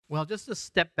Well, just to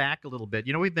step back a little bit,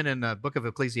 we've been in the book of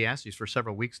Ecclesiastes for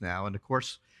several weeks now, and of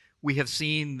course, we have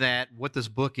seen that what this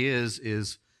book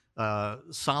is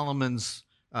Solomon's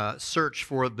search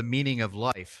for the meaning of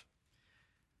life.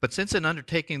 But since in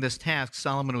undertaking this task,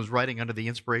 Solomon was writing under the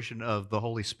inspiration of the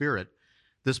Holy Spirit,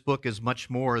 this book is much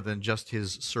more than just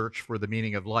his search for the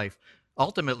meaning of life.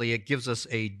 Ultimately, it gives us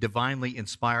a divinely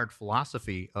inspired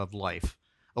philosophy of life,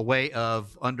 a way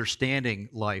of understanding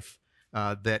life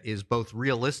that is both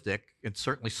realistic, and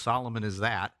certainly Solomon is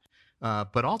that,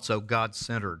 but also God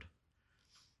centered.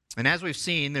 And as we've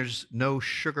seen, there's no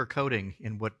sugarcoating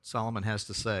in what Solomon has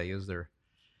to say, is there?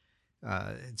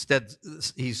 Instead,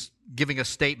 he's giving us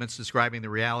statements describing the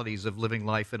realities of living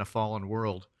life in a fallen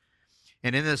world.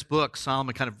 And in this book,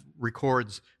 Solomon kind of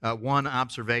records one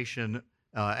observation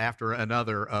after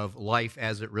another of life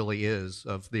as it really is,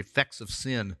 of the effects of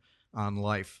sin on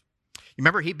life. You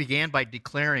remember he began by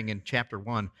declaring in chapter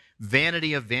 1,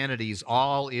 vanity of vanities,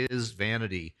 all is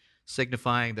vanity,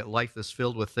 signifying that life is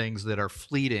filled with things that are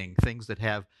fleeting, things that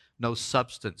have no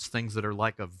substance, things that are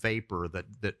like a vapor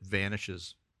that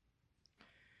vanishes.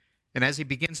 And as he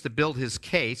begins to build his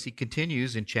case, he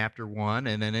continues in chapter 1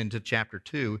 and then into chapter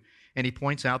 2, and he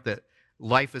points out that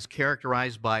life is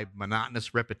characterized by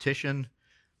monotonous repetition,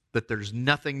 that there's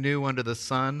nothing new under the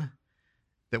sun,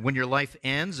 that when your life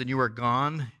ends and you are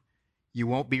gone, you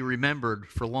won't be remembered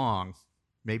for long.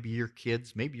 Maybe your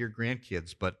kids, maybe your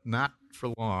grandkids, but not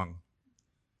for long.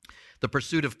 The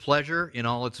pursuit of pleasure in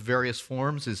all its various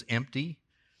forms is empty.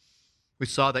 We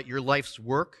saw that your life's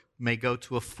work may go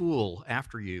to a fool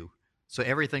after you. So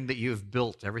everything that you have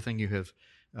built, everything you have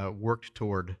worked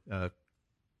toward,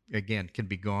 again, can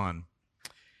be gone.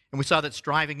 And we saw that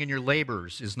striving in your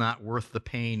labors is not worth the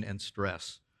pain and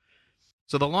stress.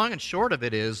 So the long and short of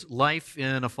it is, life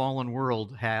in a fallen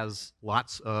world has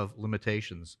lots of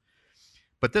limitations.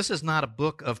 But this is not a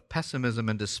book of pessimism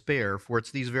and despair, for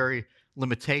it's these very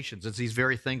limitations, it's these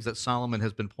very things that Solomon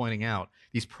has been pointing out.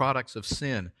 These products of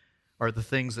sin are the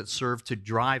things that serve to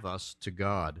drive us to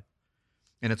God.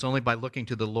 And it's only by looking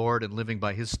to the Lord and living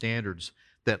by his standards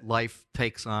that life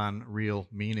takes on real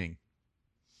meaning.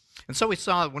 And so we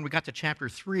saw when we got to chapter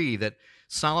 3 that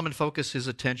Solomon focused his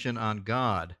attention on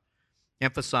God,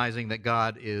 emphasizing that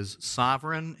God is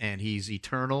sovereign and he's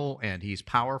eternal and he's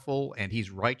powerful and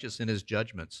he's righteous in his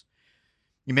judgments.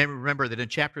 You may remember that in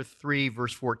chapter 3,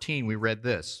 verse 14, we read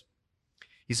this.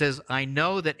 He says, I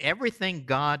know that everything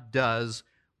God does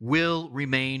will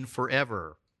remain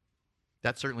forever.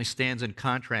 That certainly stands in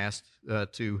contrast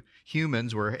to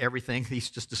humans, where everything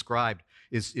he's just described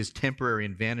is temporary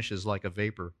and vanishes like a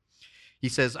vapor. He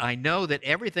says, I know that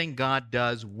everything God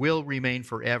does will remain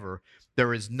forever.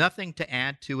 There is nothing to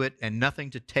add to it and nothing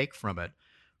to take from it,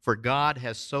 for God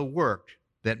has so worked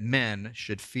that men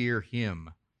should fear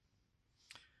him.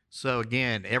 So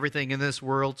again, everything in this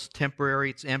world's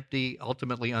temporary, it's empty,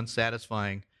 ultimately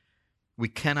unsatisfying. We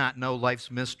cannot know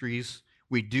life's mysteries.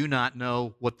 We do not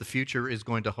know what the future is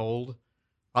going to hold,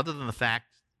 other than the fact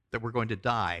that we're going to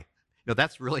die.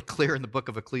 That's really clear in the book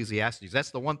of Ecclesiastes.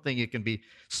 That's the one thing you can be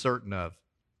certain of.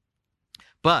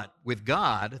 But with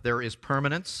God, there is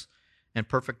permanence and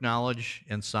perfect knowledge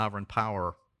and sovereign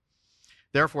power.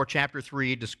 Therefore, chapter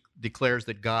 3 declares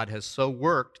that God has so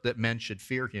worked that men should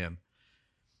fear him.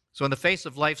 So in the face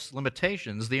of life's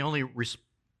limitations, the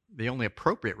only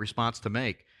appropriate response to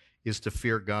make is to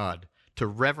fear God, to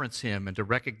reverence him, and to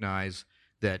recognize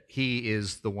that he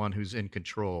is the one who's in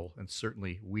control, and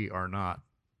certainly we are not.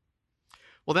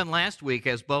 Well, then last week,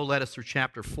 as Bo led us through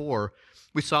chapter 4,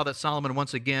 we saw that Solomon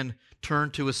once again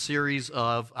turned to a series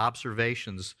of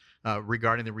observations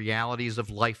regarding the realities of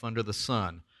life under the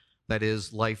sun, that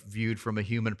is, life viewed from a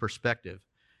human perspective.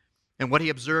 And what he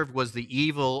observed was the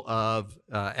evil of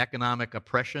economic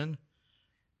oppression.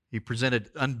 He presented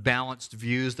unbalanced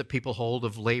views that people hold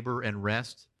of labor and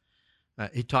rest.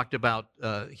 He talked about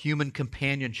human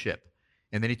companionship,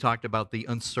 and then he talked about the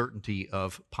uncertainty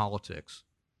of politics.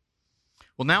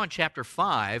 Well, now in chapter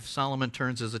 5, Solomon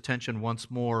turns his attention once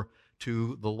more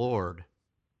to the Lord.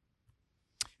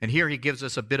 And here he gives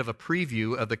us a bit of a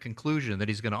preview of the conclusion that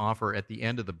he's going to offer at the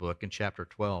end of the book in chapter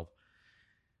 12.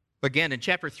 Again, in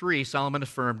chapter 3, Solomon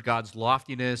affirmed God's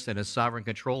loftiness and his sovereign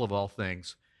control of all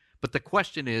things. But the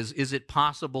question is it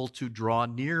possible to draw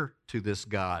near to this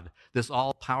God, this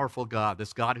all-powerful God,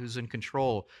 this God who's in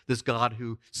control, this God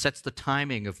who sets the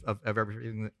timing of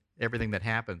everything that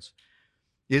happens?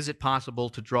 Is it possible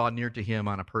to draw near to him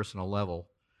on a personal level?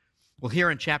 Well, here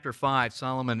in chapter 5,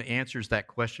 Solomon answers that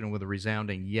question with a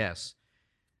resounding yes.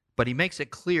 But he makes it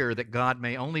clear that God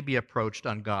may only be approached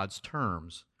on God's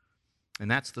terms.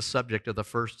 And that's the subject of the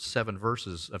first 7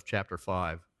 verses of chapter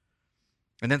 5.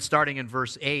 And then starting in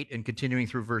verse 8 and continuing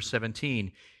through verse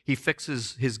 17, he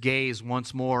fixes his gaze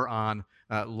once more on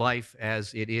life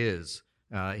as it is.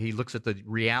 He looks at the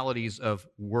realities of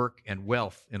work and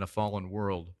wealth in a fallen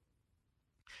world.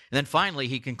 And then finally,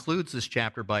 he concludes this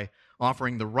chapter by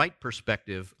offering the right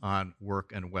perspective on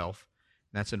work and wealth.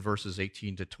 That's in verses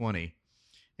 18 to 20.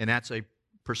 And that's a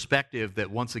perspective that,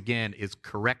 once again, is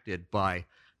corrected by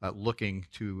looking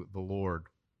to the Lord.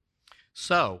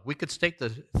 So, we could state the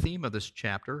theme of this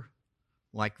chapter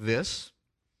like this: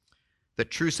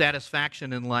 that true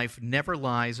satisfaction in life never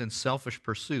lies in selfish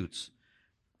pursuits,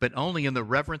 but only in the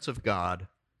reverence of God,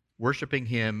 worshiping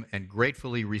Him, and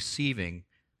gratefully receiving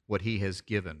what He has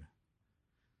given.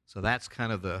 So that's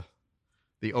kind of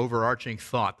the overarching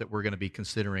thought that we're going to be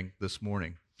considering this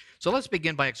morning. So let's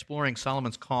begin by exploring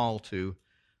Solomon's call to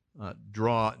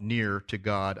draw near to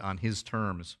God on his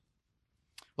terms.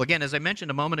 Well, again, as I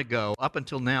mentioned a moment ago, up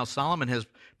until now, Solomon has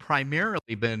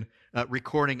primarily been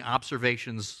recording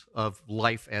observations of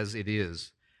life as it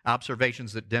is,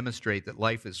 observations that demonstrate that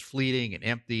life is fleeting and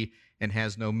empty and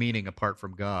has no meaning apart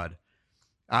from God,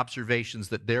 observations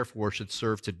that therefore should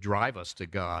serve to drive us to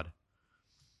God.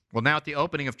 Well, now at the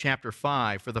opening of chapter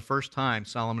 5, for the first time,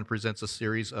 Solomon presents a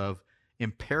series of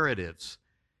imperatives.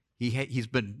 He's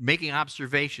been making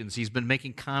observations, he's been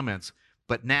making comments,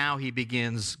 but now he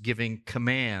begins giving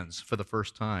commands for the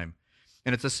first time.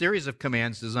 And it's a series of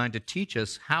commands designed to teach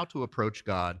us how to approach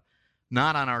God,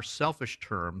 not on our selfish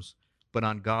terms, but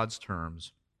on God's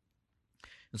terms.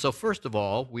 And so first of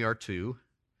all, we are to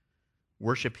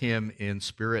worship Him in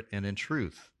spirit and in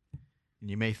truth. And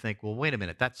you may think, well, wait a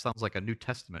minute, that sounds like a New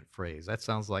Testament phrase. That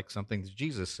sounds like something that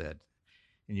Jesus said.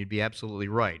 And you'd be absolutely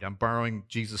right. I'm borrowing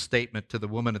Jesus' statement to the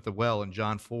woman at the well in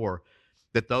John 4,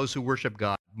 that those who worship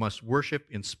God must worship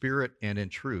in spirit and in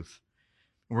truth.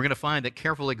 And we're going to find that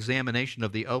careful examination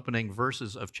of the opening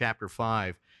verses of chapter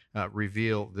 5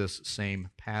 reveal this same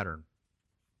pattern.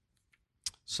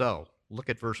 So, look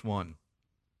at verse 1.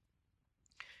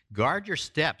 Guard your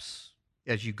steps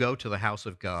as you go to the house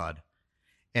of God,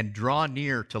 and draw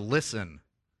near to listen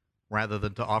rather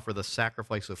than to offer the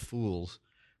sacrifice of fools,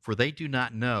 for they do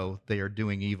not know they are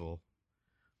doing evil.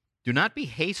 Do not be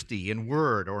hasty in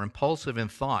word or impulsive in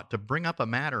thought to bring up a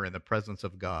matter in the presence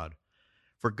of God.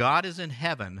 For God is in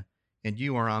heaven, and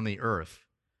you are on the earth.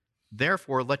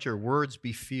 Therefore let your words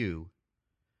be few,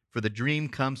 for the dream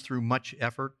comes through much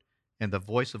effort, and the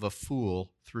voice of a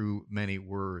fool through many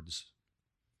words.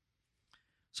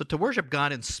 So to worship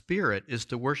God in spirit is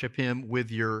to worship Him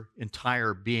with your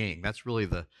entire being. That's really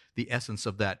the essence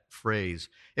of that phrase.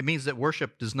 It means that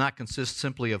worship does not consist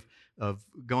simply of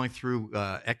going through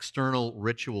external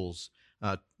rituals.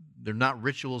 They're not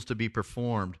rituals to be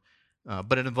performed,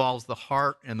 but it involves the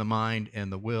heart and the mind and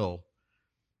the will.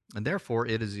 And therefore,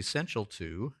 it is essential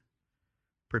to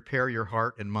prepare your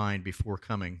heart and mind before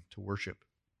coming to worship.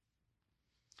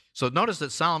 So notice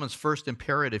that Solomon's first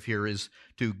imperative here is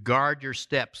to guard your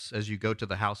steps as you go to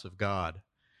the house of God.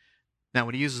 Now,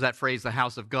 when he uses that phrase, the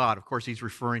house of God, of course, he's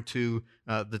referring to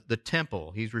the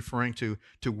temple. He's referring to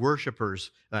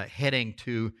worshipers heading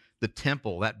to the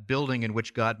temple, that building in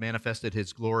which God manifested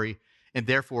His glory, and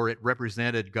therefore it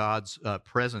represented God's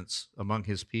presence among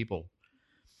His people.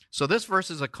 So this verse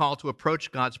is a call to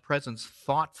approach God's presence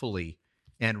thoughtfully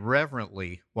and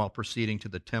reverently while proceeding to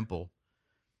the temple.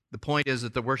 The point is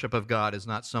that the worship of God is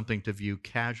not something to view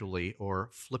casually or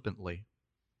flippantly.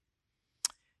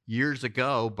 Years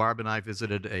ago, Barb and I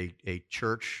visited a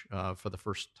church for the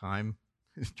first time.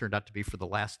 It turned out to be for the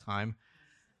last time.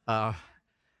 The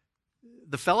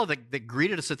fellow that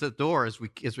greeted us at the door as we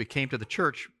came to the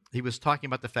church, he was talking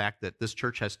about the fact that this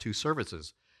church has two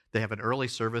services. They have an early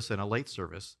service and a late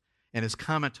service. And his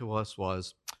comment to us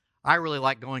was, I really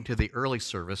like going to the early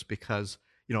service because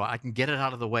I can get it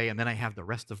out of the way, and then I have the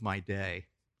rest of my day.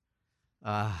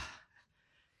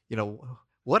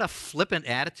 What a flippant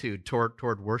attitude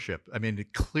toward worship. I mean,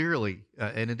 clearly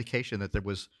an indication that there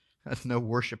was no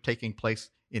worship taking place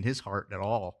in his heart at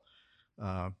all.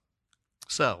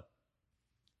 So,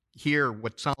 here,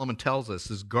 what Solomon tells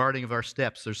us is guarding of our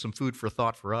steps. There's some food for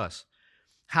thought for us.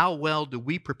 How well do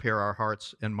we prepare our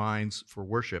hearts and minds for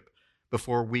worship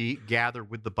before we gather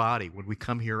with the body when we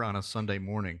come here on a Sunday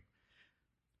morning?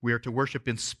 We are to worship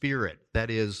in spirit, that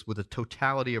is, with the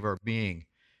totality of our being.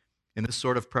 And this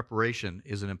sort of preparation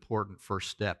is an important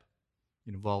first step.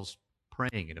 It involves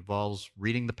praying. It involves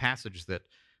reading the passage that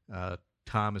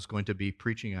Tom is going to be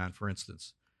preaching on, for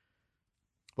instance.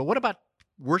 But what about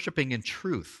worshiping in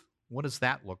truth? What does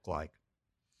that look like?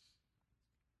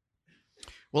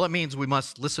 Well, it means we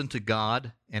must listen to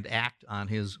God and act on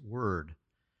His word.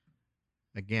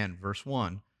 Again, verse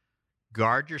 1.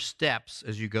 Guard your steps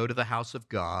as you go to the house of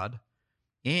God,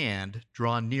 and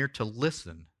draw near to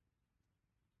listen.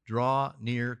 Draw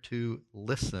near to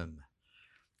listen.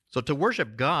 So to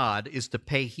worship God is to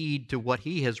pay heed to what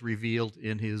he has revealed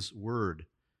in his word,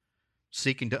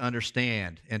 seeking to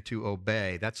understand and to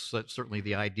obey. That's certainly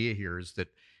the idea here, is that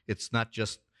it's not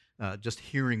just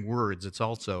hearing words, it's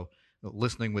also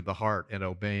listening with the heart and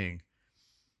obeying.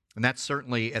 And that's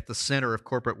certainly at the center of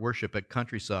corporate worship at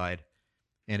Countryside,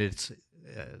 and it's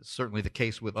certainly the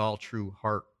case with all true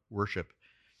heart worship.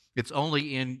 It's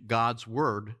only in God's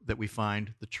word that we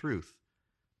find the truth.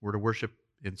 We're to worship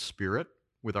in spirit,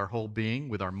 with our whole being,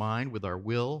 with our mind, with our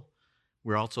will.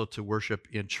 We're also to worship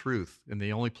in truth, and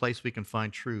the only place we can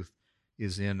find truth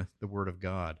is in the Word of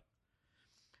God.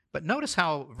 But notice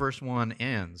how verse 1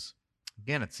 ends.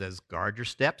 Again, it says, guard your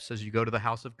steps as you go to the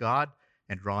house of God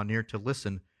and draw near to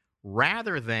listen,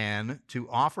 rather than to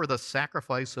offer the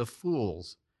sacrifice of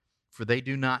fools, for they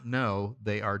do not know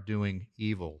they are doing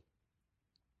evil.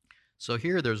 So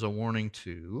here there's a warning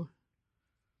to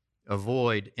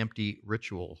avoid empty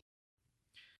ritual.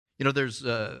 You know, there's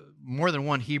more than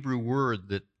one Hebrew word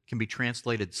that can be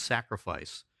translated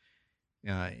sacrifice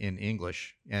in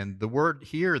English. And the word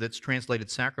here that's translated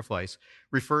sacrifice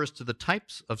refers to the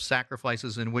types of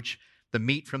sacrifices in which the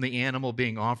meat from the animal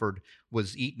being offered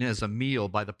was eaten as a meal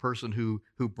by the person who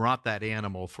brought that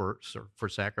animal for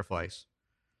sacrifice.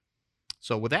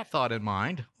 So with that thought in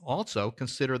mind, also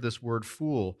consider this word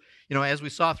fool. You know, as we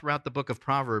saw throughout the book of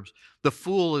Proverbs, the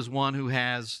fool is one who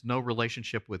has no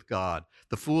relationship with God.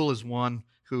 The fool is one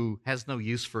who has no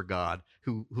use for God,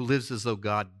 who lives as though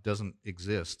God doesn't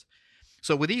exist.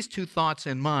 So with these two thoughts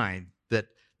in mind, that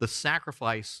the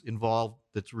sacrifice involved,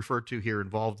 that's referred to here,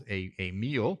 involved a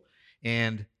meal,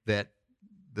 and that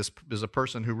this is a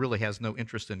person who really has no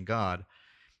interest in God,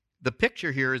 the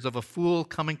picture here is of a fool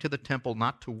coming to the temple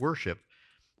not to worship,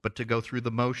 but to go through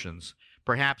the motions,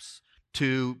 perhaps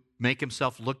to make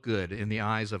himself look good in the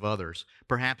eyes of others,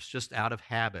 perhaps just out of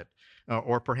habit,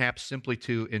 or perhaps simply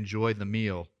to enjoy the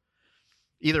meal.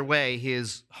 Either way,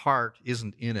 his heart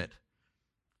isn't in it.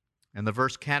 And the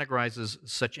verse categorizes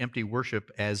such empty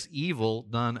worship as evil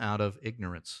done out of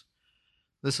ignorance.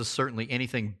 This is certainly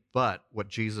anything but what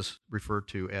Jesus referred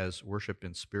to as worship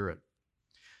in spirit.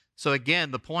 So again,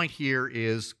 the point here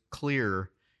is clear.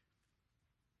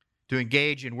 To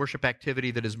engage in worship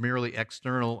activity that is merely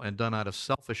external and done out of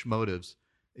selfish motives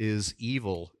is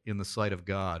evil in the sight of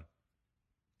God.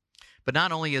 But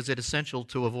not only is it essential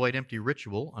to avoid empty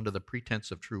ritual under the pretense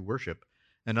of true worship,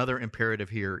 another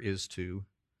imperative here is to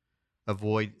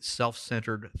avoid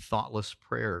self-centered, thoughtless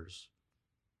prayers.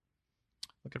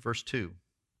 Look at verse 2.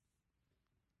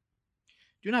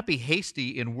 Do not be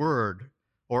hasty in word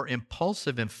or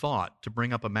impulsive in thought to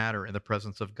bring up a matter in the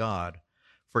presence of God.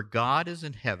 For God is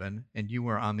in heaven, and you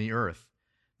are on the earth.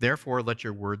 Therefore, let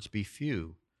your words be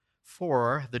few.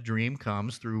 For the dream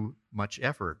comes through much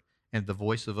effort, and the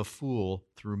voice of a fool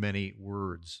through many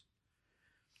words.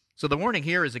 So the warning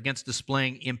here is against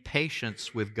displaying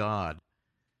impatience with God. Do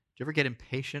you ever get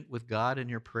impatient with God in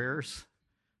your prayers?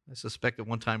 I suspect at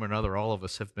one time or another, all of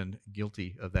us have been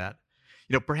guilty of that.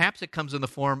 You know, perhaps it comes in the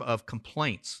form of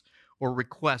complaints or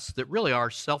requests that really are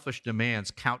selfish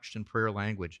demands couched in prayer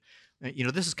language. You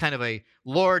know, this is kind of a,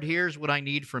 Lord, here's what I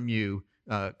need from you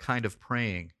kind of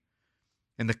praying.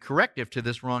 And the corrective to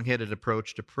this wrong-headed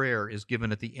approach to prayer is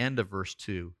given at the end of verse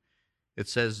 2. It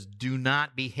says, do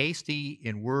not be hasty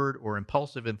in word or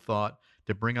impulsive in thought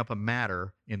to bring up a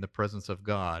matter in the presence of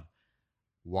God.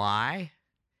 Why?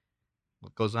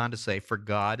 It goes on to say, for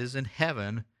God is in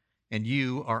heaven and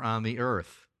you are on the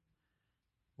earth.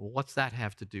 Well, what's that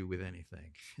have to do with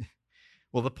anything?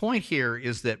 Well, the point here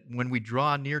is that when we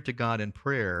draw near to God in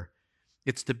prayer,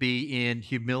 it's to be in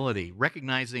humility,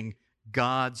 recognizing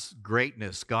God's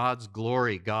greatness, God's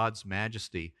glory, God's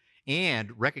majesty,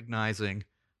 and recognizing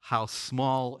how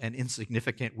small and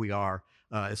insignificant we are,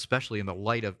 especially in the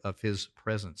light of His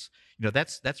presence. You know,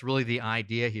 that's really the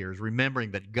idea here, is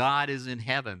remembering that God is in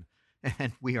heaven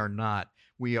and we are not.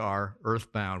 We are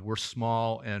earthbound. We're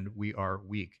small and we are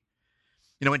weak.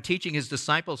 You know, in teaching his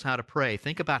disciples how to pray,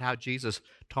 think about how Jesus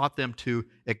taught them to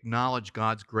acknowledge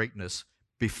God's greatness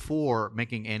before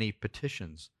making any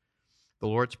petitions. The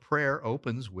Lord's Prayer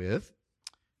opens with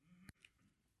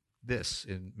this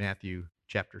in Matthew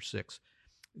chapter 6.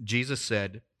 Jesus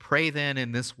said, pray then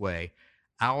in this way,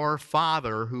 our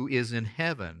Father who is in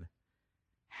heaven,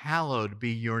 hallowed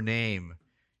be your name.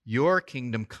 Your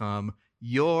kingdom come,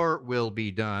 your will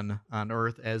be done on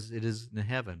earth as it is in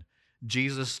heaven.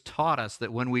 Jesus taught us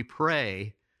that when we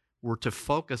pray, we're to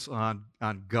focus on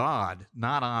God,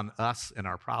 not on us and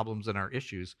our problems and our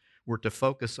issues. We're to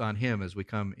focus on him as we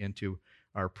come into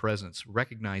our presence,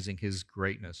 recognizing his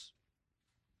greatness.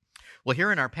 Well,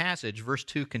 here in our passage, verse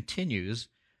 2 continues,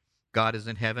 God is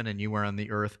in heaven and you are on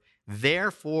the earth.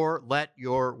 Therefore, let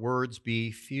your words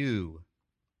be few.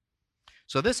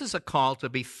 So this is a call to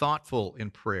be thoughtful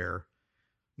in prayer,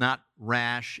 not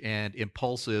rash and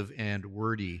impulsive and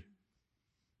wordy.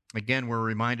 Again, we're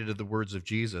reminded of the words of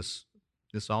Jesus,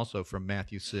 this also from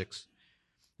Matthew 6.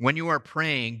 When you are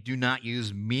praying, do not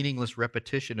use meaningless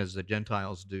repetition as the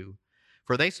Gentiles do,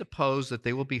 for they suppose that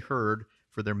they will be heard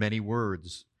for their many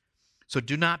words. So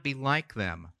do not be like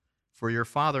them, for your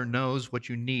Father knows what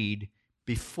you need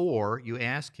before you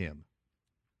ask him.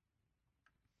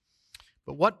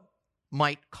 But what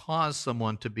might cause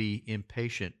someone to be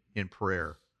impatient in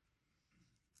prayer?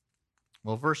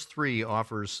 Well, verse 3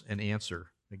 offers an answer.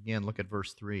 Again, look at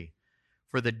verse 3.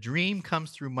 For the dream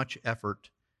comes through much effort,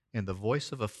 and the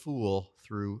voice of a fool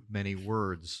through many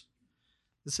words.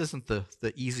 This isn't the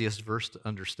easiest verse to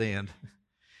understand.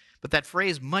 But that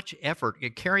phrase, much effort,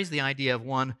 it carries the idea of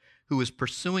one who is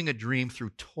pursuing a dream through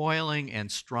toiling and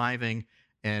striving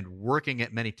and working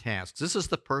at many tasks. This is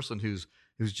the person who's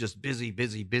just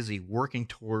busy, working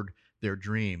toward their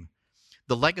dream.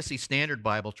 The Legacy Standard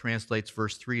Bible translates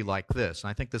verse 3 like this, and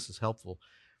I think this is helpful.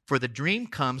 For the dream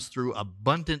comes through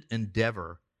abundant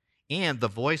endeavor, and the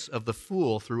voice of the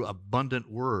fool through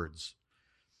abundant words.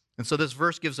 And so this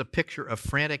verse gives a picture of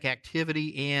frantic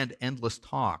activity and endless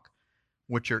talk,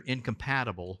 which are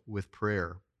incompatible with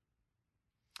prayer.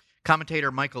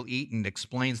 Commentator Michael Eaton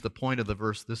explains the point of the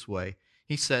verse this way.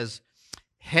 He says,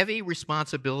 heavy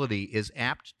responsibility is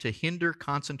apt to hinder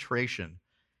concentration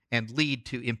and lead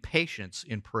to impatience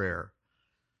in prayer.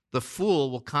 The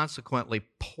fool will consequently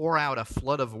pour out a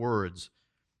flood of words,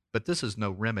 but this is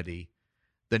no remedy.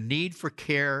 The need for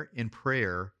care in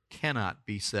prayer cannot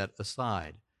be set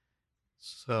aside.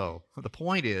 So, the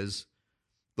point is,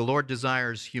 the Lord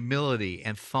desires humility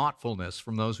and thoughtfulness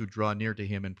from those who draw near to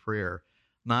him in prayer,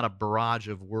 not a barrage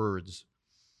of words.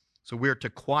 So we're to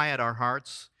quiet our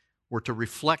hearts. We're to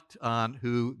reflect on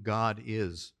who God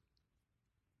is.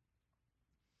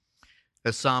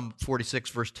 As Psalm 46,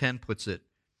 verse 10 puts it,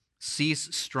 cease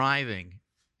striving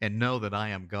and know that I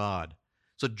am God.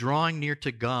 So drawing near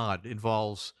to God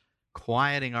involves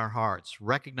quieting our hearts,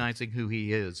 recognizing who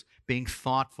he is, being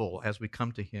thoughtful as we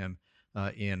come to him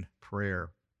in prayer.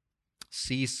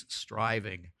 Cease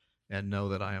striving and know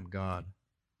that I am God.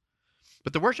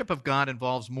 But the worship of God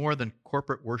involves more than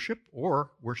corporate worship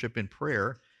or worship in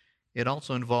prayer. It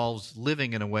also involves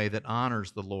living in a way that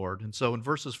honors the Lord. And so in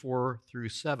verses 4 through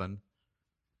 7,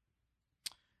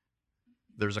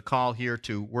 there's a call here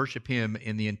to worship him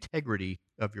in the integrity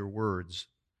of your words.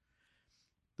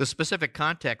 The specific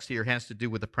context here has to do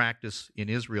with the practice in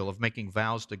Israel of making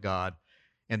vows to God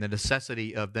and the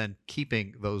necessity of then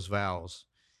keeping those vows.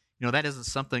 You know, that isn't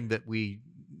something that we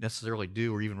necessarily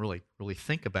do or even really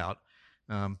think about.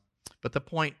 But the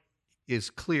point is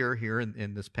clear here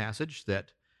in this passage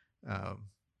that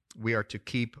we are to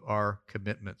keep our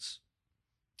commitments.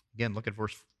 Again, look at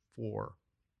verse 4.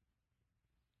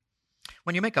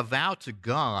 When you make a vow to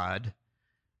God,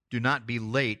 do not be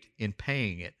late in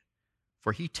paying it,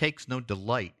 for he takes no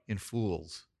delight in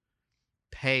fools.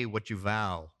 Pay what you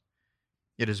vow.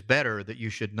 It is better that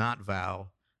you should not vow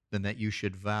than that you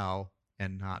should vow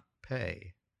and not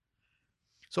pay.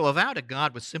 So a vow to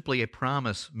God was simply a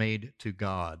promise made to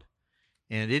God.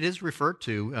 And it is referred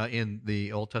to in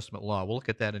the Old Testament law. We'll look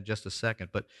at that in just a second.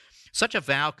 But such a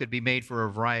vow could be made for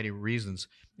a variety of reasons.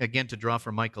 Again, to draw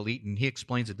from Michael Eaton, he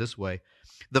explains it this way.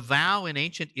 The vow in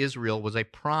ancient Israel was a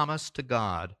promise to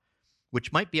God,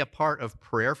 which might be a part of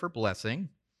prayer for blessing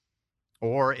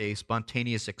or a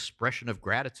spontaneous expression of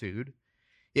gratitude.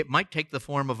 It might take the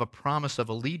form of a promise of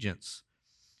allegiance.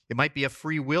 It might be a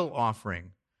free will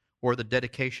offering or the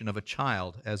dedication of a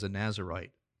child as a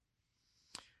Nazirite.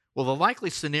 Well, the likely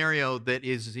scenario that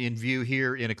is in view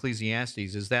here in Ecclesiastes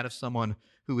is that of someone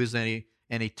who is in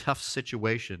a tough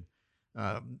situation,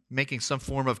 making some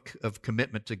form of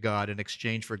commitment to God in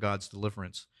exchange for God's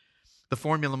deliverance. The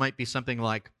formula might be something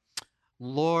like,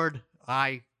 Lord,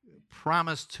 I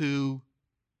promise to,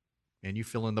 and you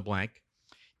fill in the blank,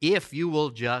 if you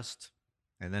will just,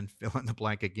 and then fill in the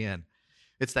blank again.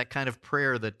 It's that kind of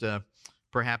prayer that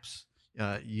perhaps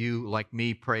you, like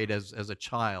me, prayed as a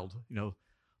child. You know,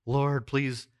 Lord,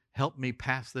 please help me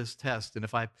pass this test, and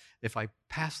if I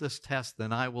pass this test,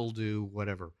 then I will do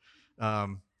whatever.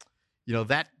 You know,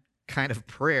 that kind of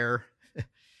prayer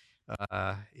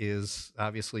is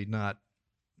obviously not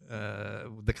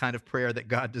the kind of prayer that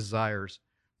God desires.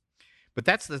 But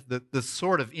that's the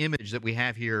sort of image that we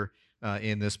have here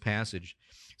in this passage.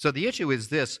 So the issue is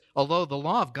this: although the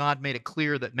law of God made it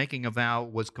clear that making a vow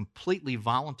was completely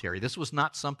voluntary, this was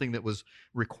not something that was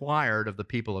required of the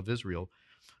people of Israel,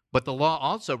 but the law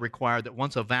also required that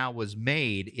once a vow was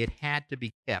made, it had to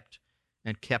be kept,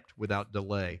 and kept without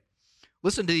delay.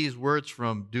 Listen to these words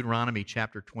from Deuteronomy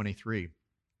chapter 23.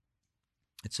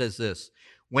 It says this: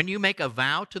 "When you make a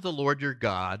vow to the Lord your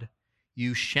God,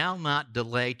 you shall not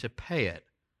delay to pay it,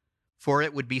 for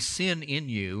it would be sin in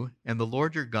you, and the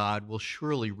Lord your God will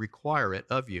surely require it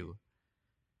of you.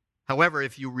 However,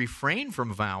 if you refrain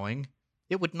from vowing,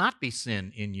 it would not be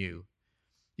sin in you.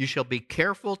 You shall be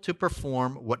careful to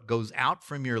perform what goes out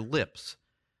from your lips,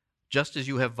 just as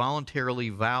you have voluntarily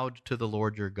vowed to the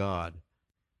Lord your God,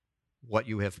 what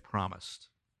you have promised."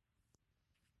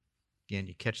 Again,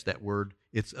 you catch that word.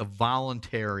 It's a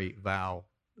voluntary vow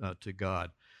to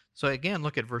God. So again,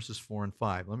 look at verses 4 and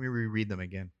 5. Let me reread them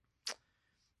again.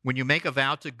 "When you make a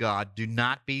vow to God, do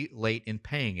not be late in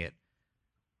paying it.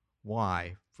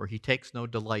 Why? For he takes no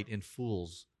delight in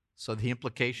fools." So the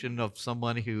implication of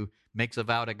someone who makes a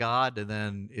vow to God and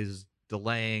then is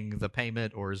delaying the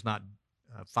payment or is not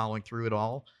following through at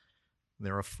all,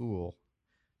 they're a fool.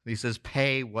 He says,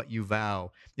 pay what you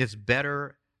vow. It's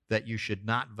better that you should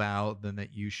not vow than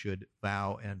that you should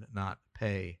vow and not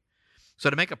pay. So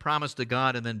to make a promise to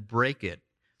God and then break it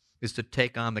is to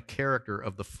take on the character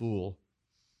of the fool.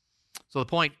 So the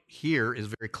point here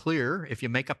is very clear. If you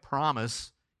make a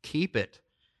promise, keep it.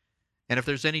 And if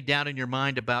there's any doubt in your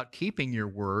mind about keeping your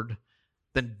word,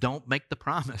 then don't make the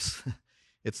promise.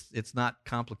 It's not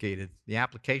complicated. The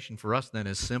application for us then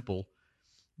is simple.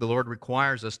 The Lord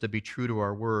requires us to be true to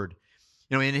our word.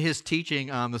 You know, in his teaching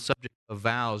on the subject of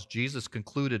vows, Jesus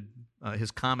concluded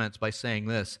his comments by saying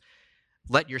this: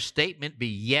 "Let your statement be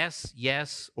yes,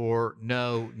 yes, or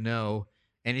no, no.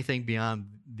 Anything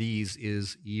beyond these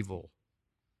is evil."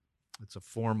 It's a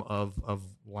form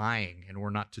of lying, and we're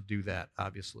not to do that,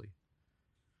 obviously.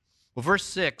 Well, verse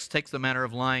 6 takes the matter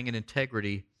of lying and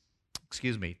integrity,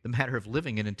 the matter of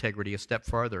living in integrity a step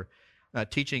farther,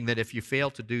 teaching that if you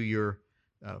fail to do your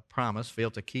promise, fail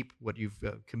to keep what you've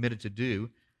committed to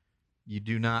do, you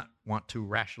do not want to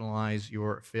rationalize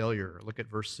your failure. Look at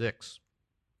verse 6.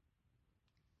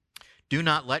 "Do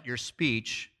not let your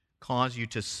speech cause you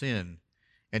to sin,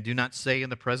 and do not say in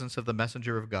the presence of the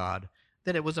messenger of God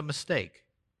that it was a mistake.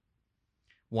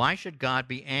 Why should God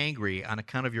be angry on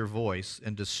account of your voice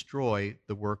and destroy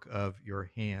the work of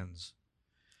your hands?"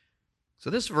 So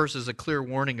this verse is a clear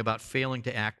warning about failing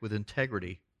to act with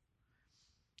integrity.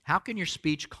 How can your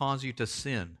speech cause you to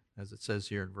sin, as it says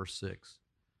here in verse 6?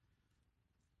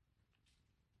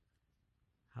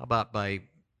 How about by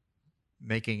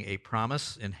making a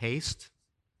promise in haste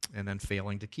and then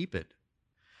failing to keep it?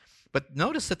 But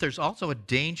notice that there's also a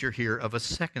danger here of a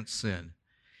second sin.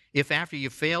 If after you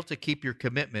fail to keep your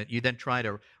commitment, you then try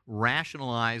to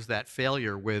rationalize that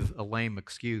failure with a lame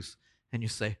excuse, and you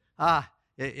say,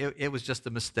 it was just a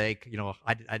mistake. You know,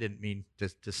 I didn't mean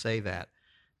to say that.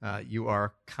 You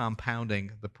are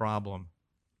compounding the problem.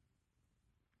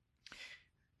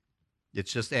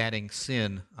 It's just adding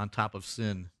sin on top of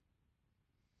sin.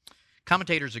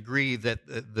 Commentators agree that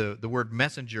the word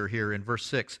messenger here in verse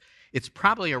 6, it's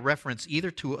probably a reference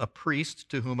either to a priest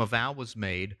to whom a vow was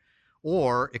made,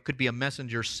 or it could be a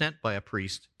messenger sent by a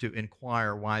priest to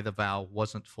inquire why the vow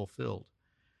wasn't fulfilled.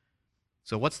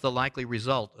 So what's the likely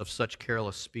result of such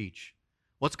careless speech?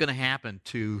 What's going to happen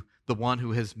to the one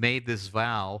who has made this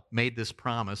vow, made this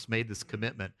promise, made this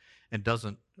commitment, and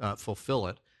doesn't fulfill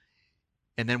it?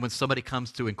 And then when somebody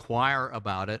comes to inquire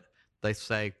about it, they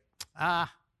say,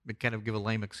 they kind of give a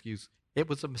lame excuse. It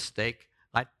was a mistake.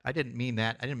 I didn't mean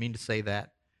that. I didn't mean to say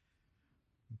that.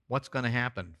 What's going to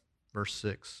happen? Verse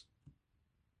 6.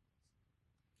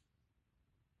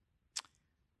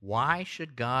 Why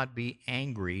should God be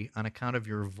angry on account of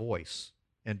your voice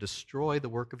and destroy the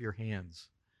work of your hands?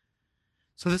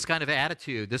 So this kind of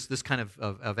attitude, this kind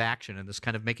of action, and this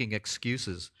kind of making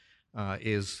excuses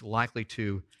is likely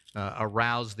to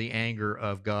arouse the anger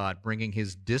of God, bringing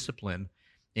his discipline,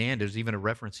 and there's even a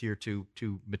reference here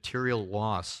to material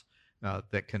loss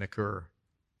that can occur.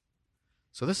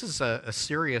 So this is a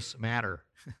serious matter.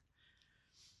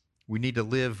 We need to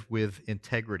live with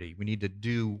integrity. We need to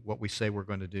do what we say we're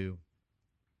going to do.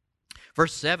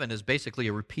 Verse 7 is basically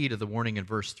a repeat of the warning in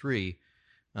verse 3,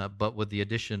 but with the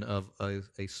addition of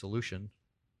a solution.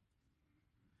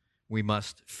 We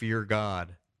must fear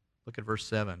God. Look at verse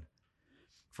 7.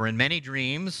 "For in many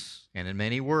dreams and in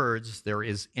many words there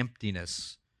is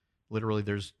emptiness." Literally,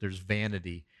 there's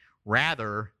vanity.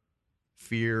 "Rather,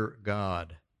 fear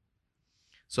God."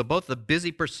 So both the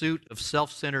busy pursuit of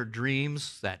self-centered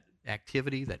dreams, that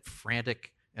activity, that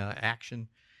frantic action,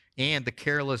 and the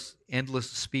careless, endless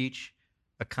speech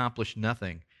accomplish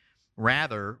nothing.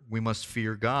 Rather, we must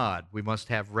fear God. We must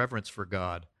have reverence for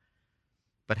God.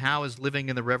 But how is living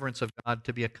in the reverence of God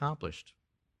to be accomplished?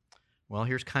 Well,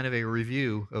 here's kind of a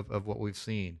review of what we've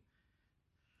seen.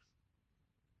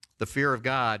 The fear of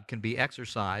God can be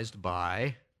exercised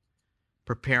by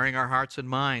preparing our hearts and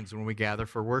minds when we gather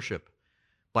for worship,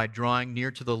 by drawing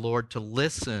near to the Lord to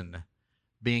listen,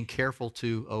 being careful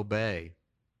to obey.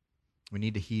 We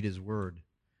need to heed His word.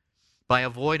 By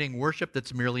avoiding worship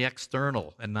that's merely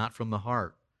external and not from the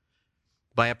heart.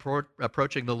 By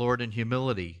approaching the Lord in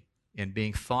humility and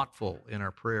being thoughtful in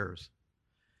our prayers.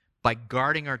 By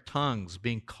guarding our tongues,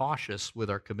 being cautious with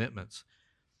our commitments.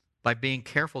 By being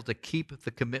careful to keep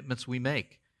the commitments we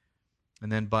make.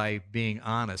 And then by being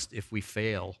honest if we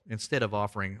fail, instead of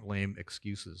offering lame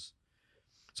excuses.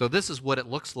 So this is what it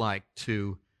looks like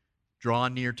to draw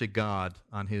near to God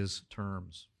on His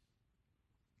terms.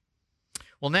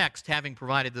 Well, next, having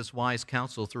provided this wise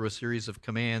counsel through a series of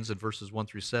commands in verses 1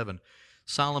 through 7,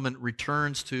 Solomon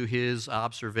returns to his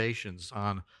observations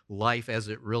on life as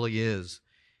it really is,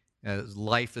 as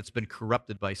life that's been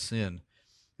corrupted by sin.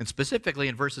 And specifically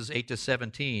in verses 8 to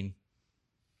 17,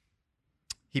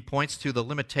 he points to the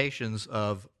limitations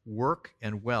of work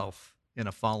and wealth in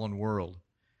a fallen world.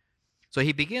 So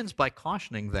he begins by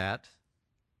cautioning that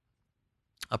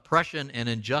oppression and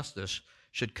injustice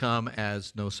should come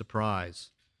as no surprise.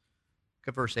 Look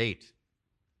at verse 8.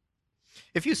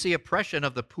 If you see oppression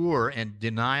of the poor and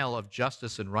denial of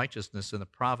justice and righteousness in the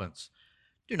province,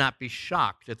 do not be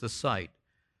shocked at the sight.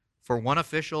 For one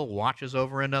official watches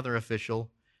over another official,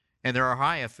 and there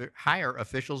are higher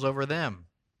officials over them.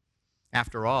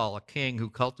 After all, a king who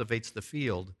cultivates the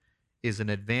field is an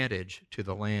advantage to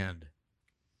the land.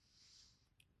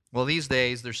 Well, these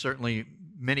days, there's certainly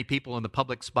many people in the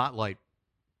public spotlight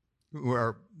who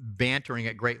are bantering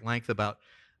at great length about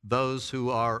those who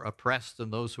are oppressed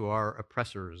and those who are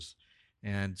oppressors.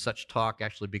 And such talk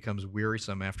actually becomes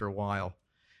wearisome after a while.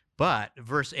 But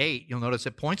verse 8, you'll notice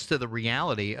it points to the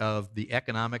reality of the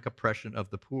economic oppression of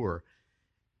the poor.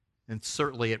 And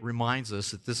certainly it reminds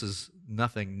us that this is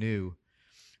nothing new.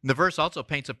 And the verse also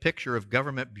paints a picture of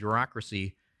government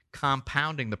bureaucracy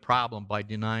compounding the problem by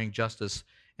denying justice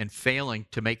and failing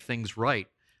to make things right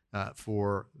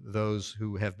for those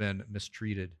who have been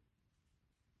mistreated.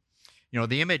 You know,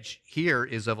 the image here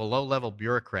is of a low-level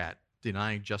bureaucrat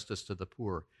denying justice to the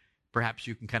poor. Perhaps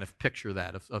you can kind of picture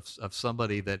that of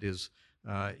somebody that is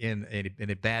in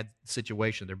a bad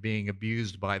situation. They're being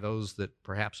abused by those that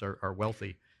perhaps are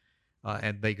wealthy,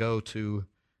 and they go to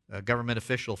a government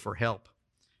official for help,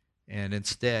 and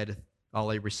instead all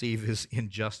they receive is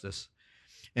injustice.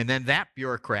 And then that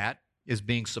bureaucrat is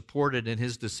being supported in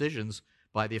his decisions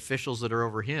by the officials that are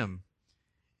over him.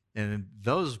 And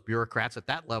those bureaucrats at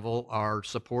that level are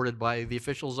supported by the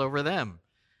officials over them.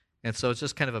 And so it's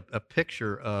just kind of a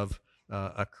picture of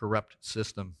a corrupt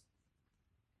system.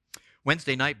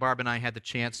 Wednesday night, Barb and I had the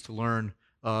chance to learn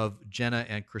of Jenna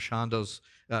and Crescendo's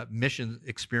mission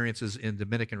experiences in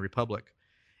Dominican Republic.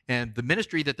 And the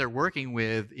ministry that they're working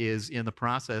with is in the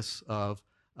process of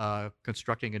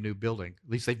constructing a new building.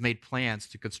 At least they've made plans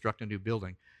to construct a new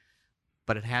building.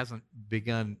 But it hasn't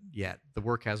begun yet. The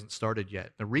work hasn't started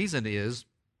yet. The reason is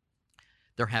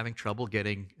they're having trouble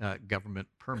getting government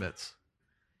permits.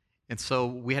 And so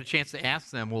we had a chance to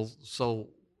ask them, well, so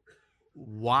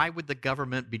why would the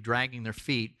government be dragging their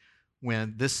feet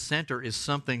when this center is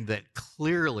something that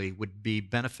clearly would be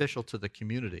beneficial to the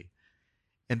community?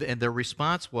 And their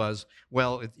response was,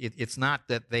 well, it's not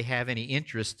that they have any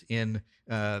interest in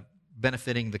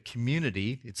benefiting the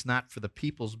community. It's not for the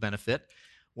people's benefit.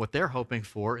 What they're hoping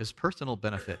for is personal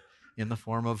benefit in the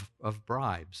form of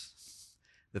bribes.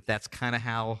 That's kind of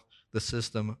how the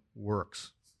system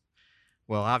works.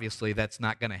 Well, obviously, that's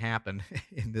not going to happen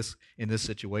in this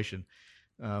situation.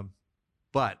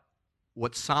 But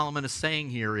what Solomon is saying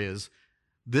here is,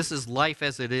 this is life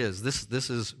as it is. This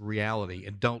is reality,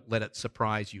 and don't let it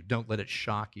surprise you. Don't let it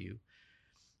shock you.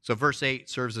 So verse 8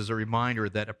 serves as a reminder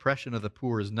that oppression of the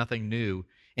poor is nothing new,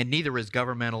 and neither is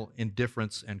governmental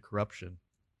indifference and corruption.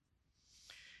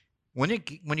 When you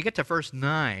get to verse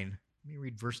 9, let me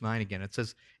read verse 9 again. It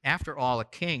says, after all, a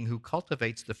king who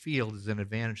cultivates the field is an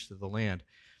advantage to the land.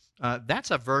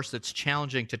 That's a verse that's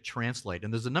challenging to translate,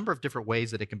 and there's a number of different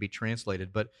ways that it can be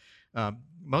translated, but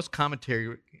most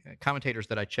commentators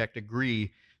that I checked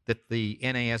agree that the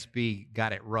NASB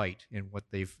got it right in what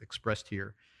they've expressed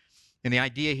here. And the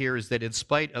idea here is that in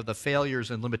spite of the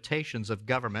failures and limitations of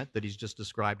government that he's just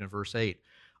described in verse 8,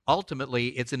 ultimately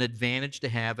it's an advantage to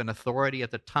have an authority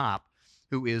at the top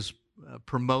who is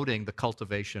promoting the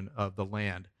cultivation of the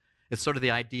land. It's sort of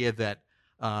the idea that,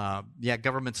 yeah,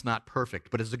 government's not perfect,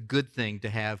 but it's a good thing to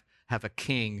have a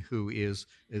king who is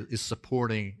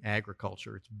supporting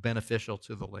agriculture. It's beneficial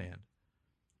to the land.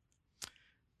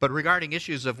 But regarding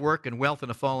issues of work and wealth in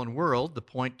a fallen world, the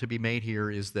point to be made here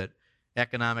is that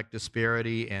economic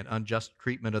disparity and unjust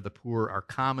treatment of the poor are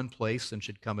commonplace and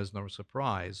should come as no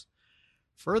surprise.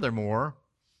 Furthermore,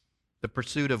 the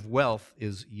pursuit of wealth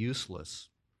is useless.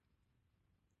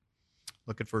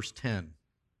 Look at verse 10.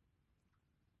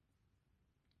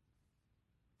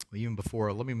 Well, even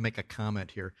before, let me make a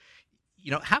comment here. You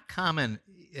know, how common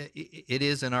it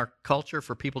is in our culture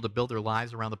for people to build their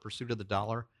lives around the pursuit of the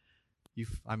dollar.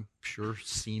 You've, I'm sure,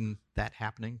 seen that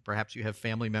happening. Perhaps you have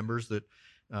family members that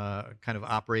kind of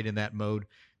operate in that mode.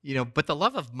 You know, but the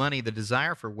love of money, the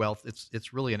desire for wealth,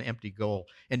 it's really an empty goal.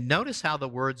 And notice how the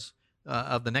words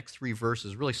of the next three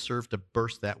verses really serve to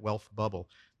burst that wealth bubble.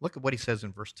 Look at what he says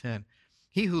in verse 10.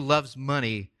 He who loves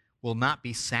money will not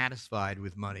be satisfied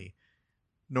with money,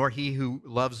 nor he who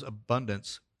loves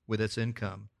abundance with its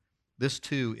income. This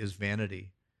too is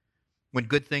vanity. When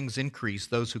good things increase,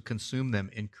 those who consume them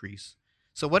increase.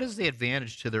 So what is the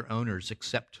advantage to their owners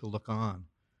except to look on?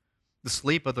 The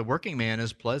sleep of the working man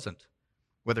is pleasant,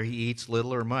 whether he eats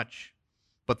little or much,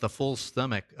 but the full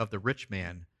stomach of the rich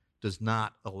man does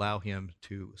not allow him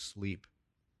to sleep.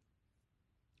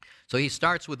 So he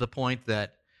starts with the point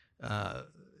that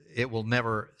it will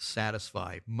never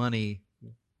satisfy. Money,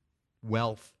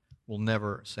 wealth will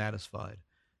never satisfy.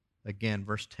 Again,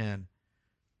 verse 10.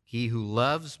 He who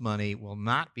loves money will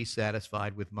not be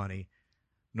satisfied with money,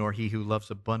 nor he who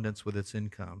loves abundance with its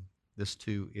income. This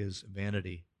too is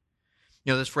vanity.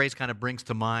 You know, this phrase kind of brings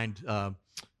to mind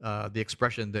the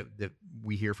expression that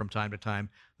we hear from time to time,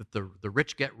 that the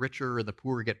rich get richer and the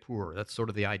poor get poorer. That's sort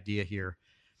of the idea here.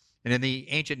 And in the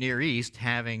ancient Near East,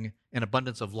 having an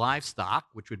abundance of livestock,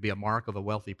 which would be a mark of a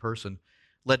wealthy person,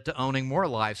 led to owning more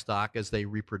livestock as they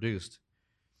reproduced.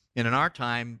 And in our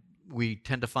time, we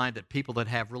tend to find that people that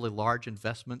have really large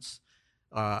investments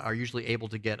are usually able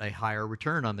to get a higher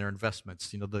return on their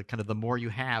investments. You know, the more you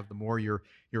have, the more you're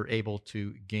able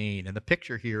to gain. And the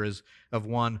picture here is of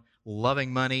one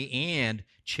loving money and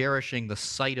cherishing the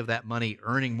sight of that money,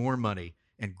 earning more money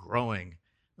and growing.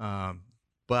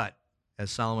 But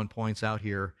as Solomon points out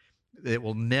here, it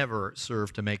will never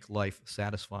serve to make life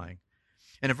satisfying.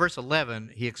 And in verse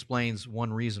 11, he explains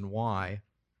one reason why.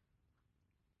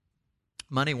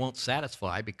 Money won't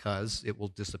satisfy because it will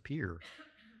disappear.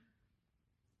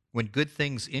 When good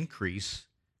things increase,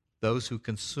 those who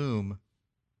consume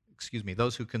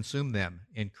them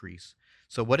increase.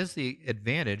 So what is the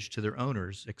advantage to their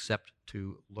owners except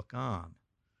to look on?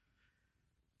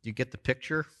 Do you get the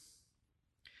picture?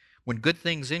 When good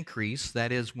things increase,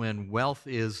 that is when wealth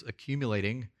is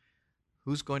accumulating,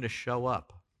 who's going to show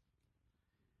up?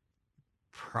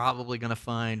 Probably going to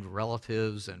find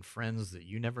relatives and friends that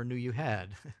you never knew you had.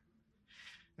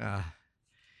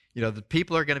 You know, the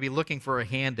people are going to be looking for a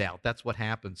handout. That's what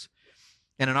happens.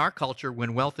 And in our culture,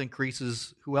 when wealth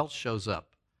increases, who else shows up?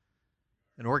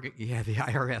 The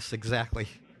IRS, exactly.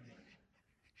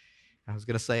 I was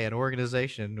going to say an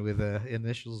organization with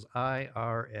initials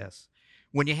IRS.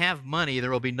 When you have money,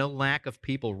 there will be no lack of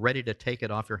people ready to take it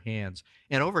off your hands.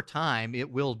 And over time, it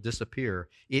will disappear.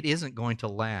 It isn't going to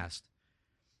last.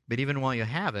 But even while you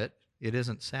have it, it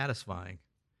isn't satisfying.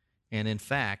 And in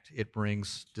fact, it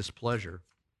brings displeasure.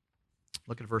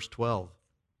 Look at verse 12.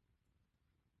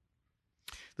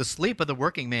 The sleep of the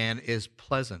working man is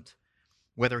pleasant,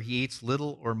 whether he eats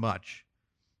little or much,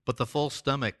 but the full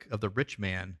stomach of the rich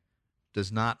man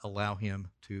does not allow him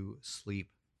to sleep.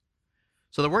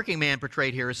 So the working man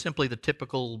portrayed here is simply the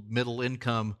typical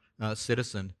middle-income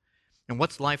citizen. And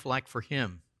what's life like for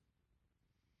him?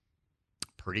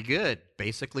 Pretty good.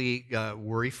 Basically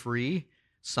worry-free.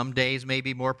 Some days may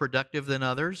be more productive than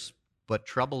others, but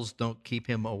troubles don't keep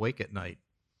him awake at night.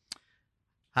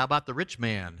 How about the rich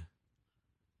man?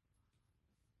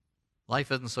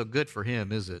 Life isn't so good for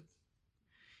him, is it?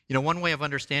 You know, one way of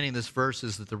understanding this verse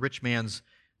is that the rich man's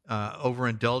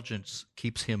overindulgence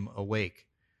keeps him awake.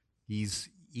 He's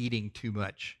eating too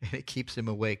much, and it keeps him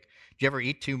awake. Do you ever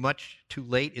eat too much too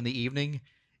late in the evening,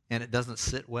 and it doesn't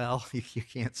sit well? You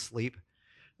can't sleep.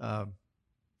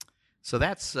 So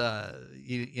that's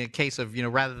in a case of, you know,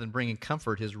 rather than bringing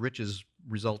comfort, his riches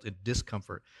result in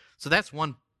discomfort. So that's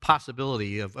one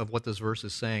possibility of what this verse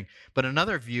is saying. But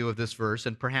another view of this verse,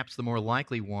 and perhaps the more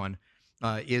likely one,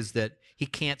 is that he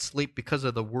can't sleep because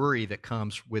of the worry that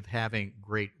comes with having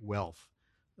great wealth.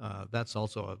 That's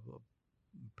also a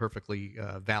perfectly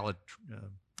valid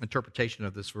interpretation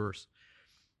of this verse.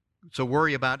 So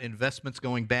worry about investments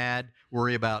going bad,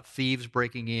 worry about thieves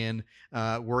breaking in,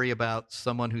 worry about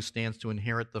someone who stands to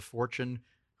inherit the fortune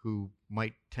who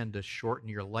might tend to shorten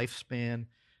your lifespan.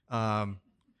 Um,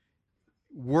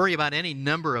 Worry about any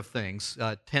number of things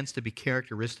tends to be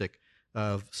characteristic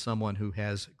of someone who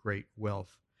has great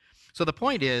wealth. So the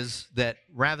point is that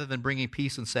rather than bringing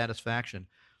peace and satisfaction,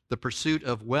 the pursuit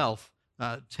of wealth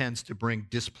tends to bring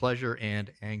displeasure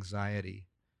and anxiety.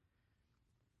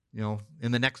 You know,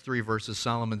 in the next three verses,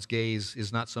 Solomon's gaze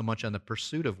is not so much on the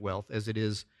pursuit of wealth as it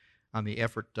is on the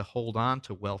effort to hold on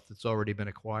to wealth that's already been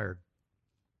acquired.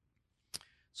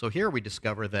 So here we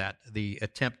discover that the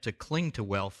attempt to cling to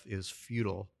wealth is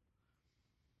futile.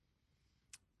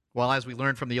 Well, as we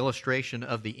learned from the illustration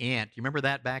of the ant, you remember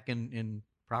that back in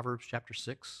Proverbs chapter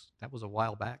 6? That was a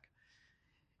while back.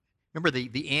 Remember,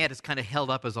 the ant is kind of held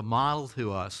up as a model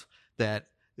to us that,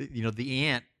 you know, the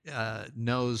ant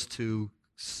knows to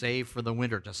save for the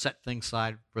winter, to set things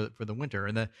aside for the winter.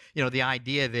 And the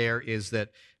idea there is that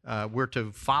we're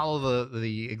to follow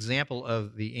the example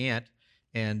of the ant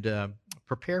and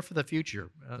prepare for the future,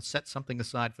 set something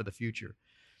aside for the future.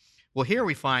 Well, here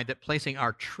we find that placing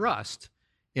our trust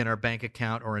in our bank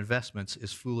account or investments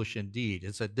is foolish indeed.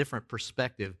 It's a different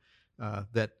perspective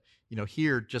that,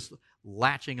 here just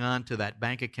latching on to that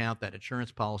bank account, that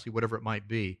insurance policy, whatever it might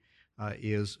be,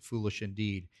 is foolish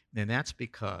indeed. And that's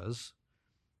because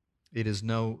it is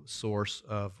no source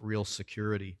of real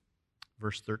security.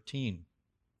 Verse 13.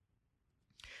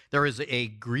 There is a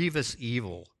grievous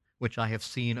evil which I have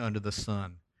seen under the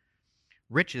sun,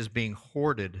 riches being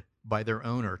hoarded by their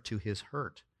owner to his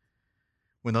hurt.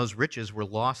 When those riches were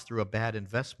lost through a bad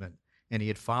investment and he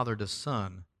had fathered a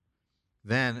son,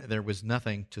 then there was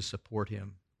nothing to support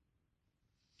him.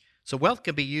 So wealth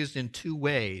can be used in two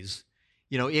ways.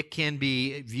 It can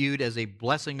be viewed as a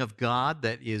blessing of God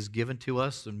that is given to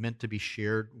us and meant to be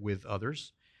shared with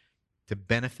others, to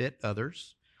benefit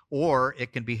others, or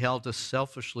it can be held to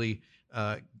selfishly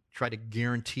try to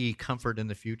guarantee comfort in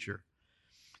the future.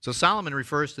 So Solomon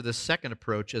refers to this second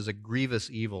approach as a grievous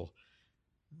evil.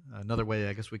 Another way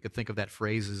I guess we could think of that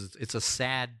phrase is it's a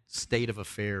sad state of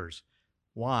affairs.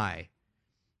 Why?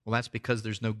 Well, that's because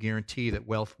there's no guarantee that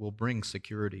wealth will bring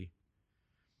security.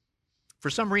 For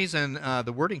some reason,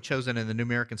 the wording chosen in the New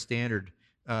American Standard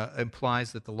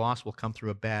implies that the loss will come through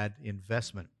a bad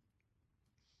investment.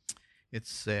 It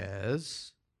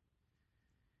says,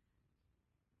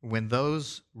 when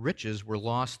those riches were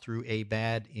lost through a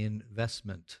bad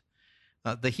investment.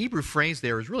 The Hebrew phrase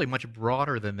there is really much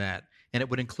broader than that, and it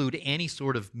would include any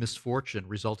sort of misfortune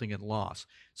resulting in loss.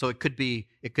 So it could be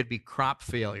crop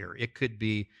failure, it could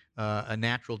be a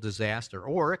natural disaster,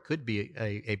 or it could be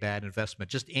a bad investment,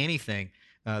 just anything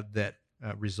that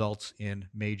results in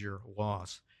major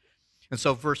loss. And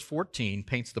so verse 14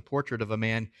 paints the portrait of a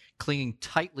man clinging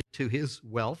tightly to his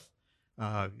wealth,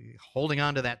 holding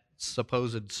on to that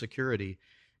supposed security,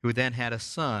 who then had a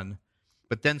son,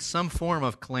 but then some form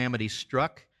of calamity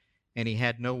struck, and he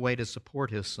had no way to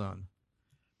support his son.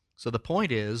 So the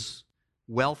point is,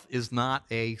 wealth is not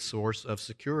a source of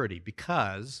security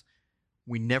because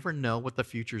we never know what the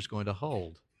future is going to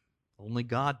hold. Only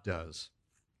God does.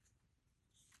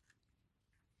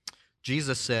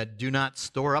 Jesus said, "Do not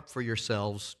store up for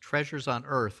yourselves treasures on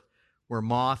earth where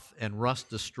moth and rust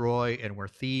destroy and where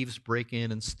thieves break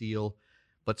in and steal,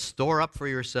 but store up for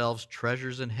yourselves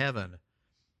treasures in heaven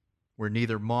where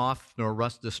neither moth nor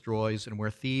rust destroys and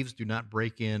where thieves do not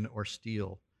break in or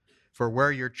steal. For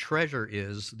where your treasure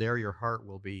is, there your heart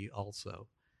will be also."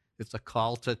 It's a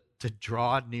call to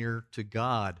draw near to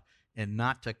God and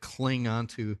not to cling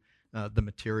onto the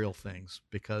material things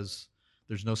because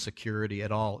there's no security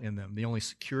at all in them. The only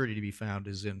security to be found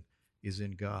is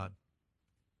in God.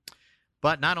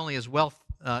 But not only is wealth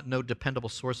no dependable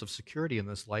source of security in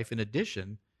this life, in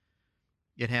addition,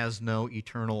 it has no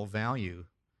eternal value.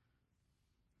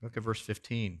 Look at verse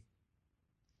 15.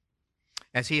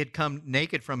 As he had come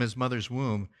naked from his mother's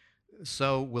womb,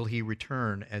 so will he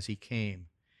return as he came.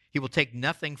 He will take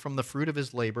nothing from the fruit of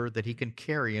his labor that he can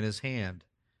carry in his hand.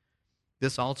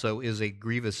 This also is a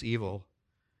grievous evil.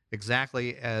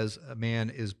 Exactly as a man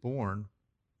is born,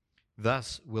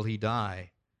 thus will he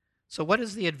die. So what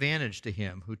is the advantage to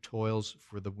him who toils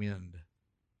for the wind?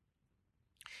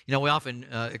 We often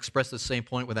express the same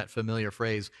point with that familiar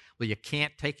phrase, well, you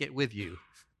can't take it with you.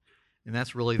 And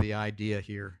that's really the idea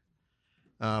here.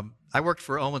 I worked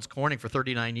for Owens Corning for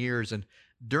 39 years, and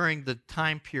during the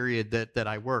time period that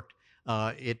I worked,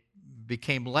 it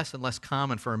became less and less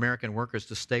common for American workers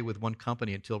to stay with one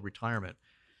company until retirement.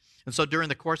 And so during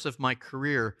the course of my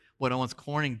career, what Owens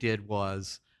Corning did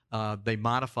was they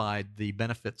modified the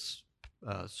benefits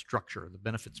structure, the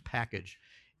benefits package.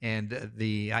 And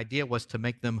the idea was to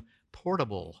make them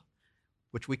portable,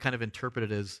 which we kind of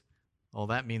interpreted as, well,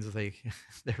 that means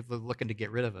they're looking to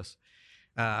get rid of us.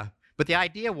 But the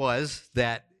idea was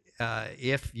that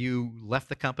if you left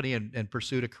the company and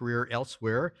pursued a career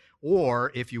elsewhere,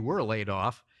 or if you were laid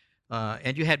off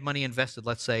and you had money invested,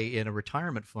 let's say, in a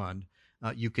retirement fund,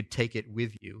 you could take it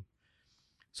with you.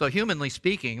 So humanly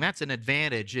speaking, that's an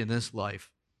advantage in this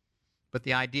life. But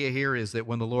the idea here is that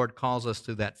when the Lord calls us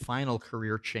to that final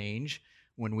career change,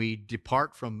 when we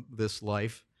depart from this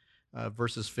life,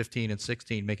 verses 15 and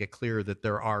 16 make it clear that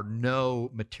there are no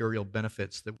material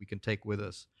benefits that we can take with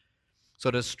us.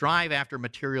 So to strive after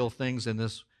material things in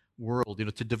this world,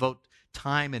 to devote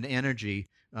time and energy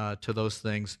to those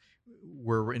things,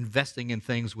 we're investing in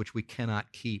things which we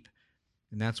cannot keep.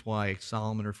 And that's why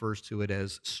Solomon refers to it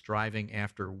as striving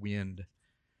after wind.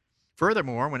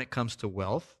 Furthermore, when it comes to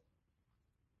wealth,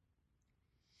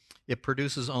 it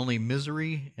produces only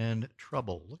misery and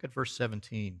trouble. Look at verse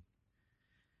 17.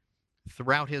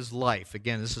 Throughout his life,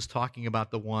 again, this is talking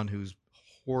about the one who's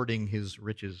hoarding his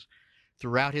riches.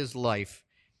 Throughout his life,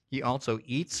 he also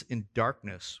eats in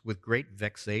darkness with great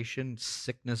vexation,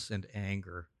 sickness, and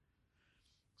anger.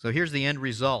 So here's the end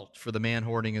result for the man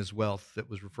hoarding his wealth that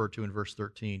was referred to in verse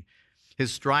 13.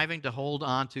 His striving to hold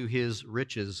on to his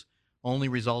riches only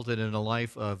resulted in a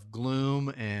life of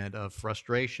gloom and of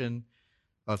frustration,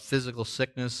 of physical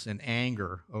sickness and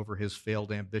anger over his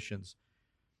failed ambitions.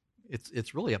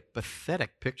 It's really a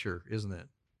pathetic picture, isn't it?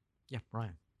 Yeah,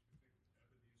 Brian.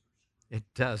 It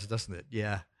does, doesn't it?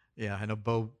 Yeah. I know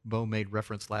Bo made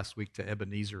reference last week to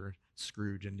Ebenezer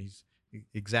Scrooge, and he's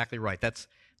exactly right. That's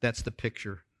the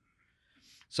picture.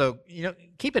 So,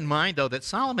 keep in mind, though, that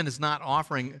Solomon is not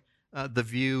offering the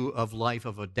view of life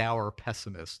of a dour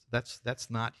pessimist. That's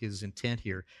not his intent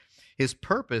here. His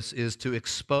purpose is to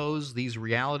expose these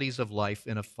realities of life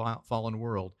in a fallen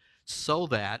world so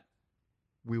that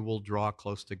we will draw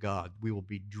close to God. We will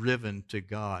be driven to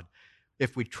God.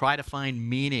 If we try to find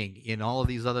meaning in all of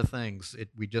these other things,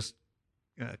 we just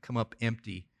come up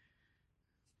empty.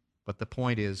 But the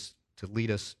point is to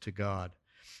lead us to God.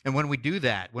 And when we do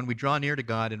that, when we draw near to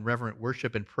God in reverent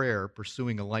worship and prayer,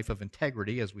 pursuing a life of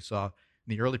integrity, as we saw in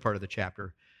the early part of the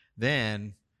chapter,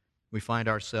 then we find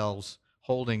ourselves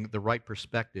holding the right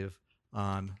perspective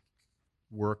on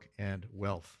work and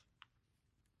wealth.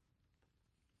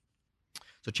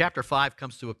 So chapter 5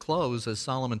 comes to a close as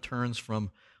Solomon turns from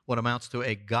what amounts to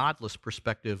a godless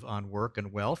perspective on work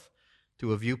and wealth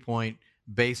to a viewpoint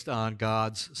based on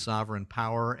God's sovereign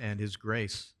power and his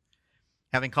grace.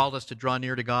 Having called us to draw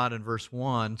near to God in verse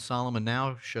 1, Solomon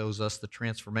now shows us the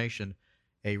transformation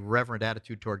a reverent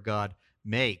attitude toward God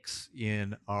makes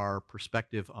in our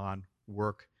perspective on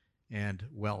work and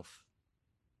wealth.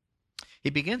 He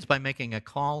begins by making a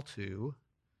call to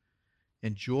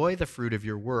enjoy the fruit of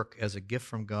your work as a gift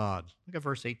from God. Look at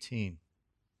verse 18.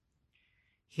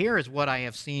 Here is what I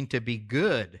have seen to be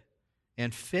good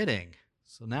and fitting.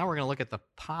 So now we're going to look at the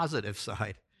positive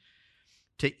side.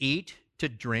 To eat, to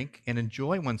drink, and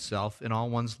enjoy oneself in all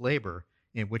one's labor,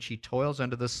 in which he toils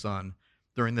under the sun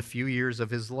during the few years of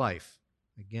his life.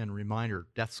 Again, reminder,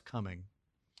 death's coming.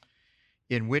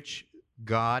 In which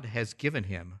God has given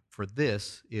him, for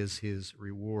this is his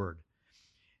reward.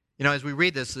 As we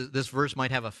read this verse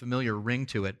might have a familiar ring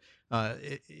to it.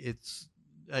 It's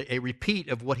a repeat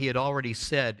of what he had already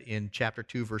said in chapter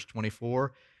 2, verse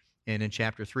 24, and in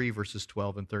chapter 3, verses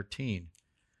 12 and 13.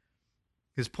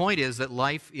 His point is that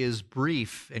life is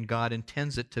brief, and God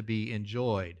intends it to be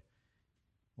enjoyed.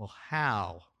 Well,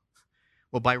 how?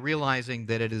 Well, by realizing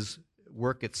that it is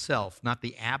work itself, not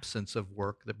the absence of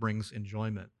work, that brings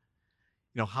enjoyment.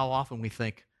 How often we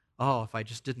think, oh, if I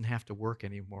just didn't have to work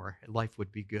anymore, life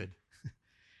would be good.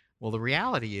 Well, the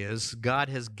reality is God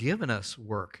has given us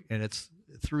work, and it's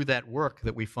through that work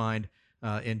that we find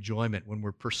enjoyment when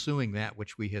we're pursuing that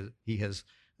which he has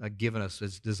given us,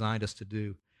 has designed us to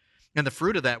do. And the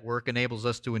fruit of that work enables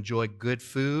us to enjoy good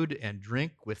food and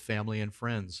drink with family and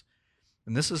friends.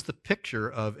 And this is the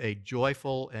picture of a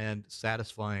joyful and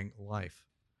satisfying life.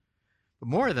 But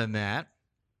more than that,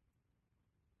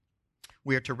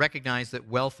 we are to recognize that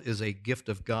wealth is a gift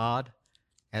of God,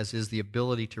 as is the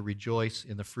ability to rejoice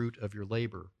in the fruit of your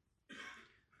labor.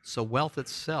 So wealth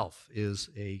itself is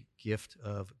a gift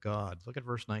of God. Look at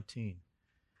verse 19.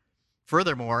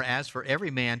 Furthermore, as for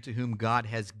every man to whom God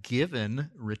has given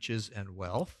riches and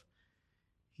wealth,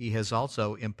 he has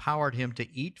also empowered him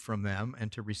to eat from them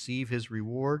and to receive his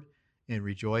reward and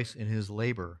rejoice in his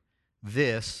labor.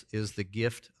 This is the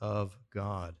gift of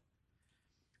God.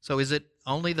 So is it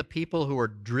only the people who are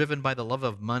driven by the love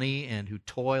of money and who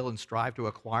toil and strive to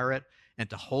acquire it and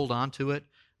to hold on to it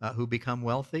who become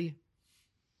wealthy?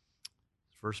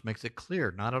 This verse makes it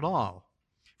clear, not at all.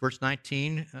 Verse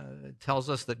 19 tells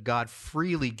us that God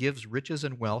freely gives riches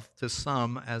and wealth to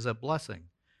some as a blessing.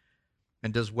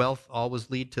 And does wealth always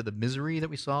lead to the misery that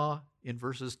we saw in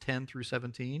verses 10 through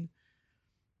 17?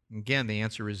 Again, the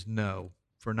answer is no.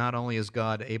 For not only is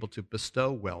God able to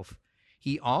bestow wealth,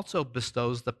 he also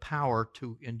bestows the power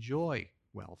to enjoy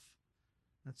wealth.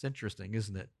 That's interesting,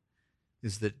 isn't it?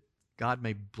 Is that God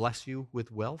may bless you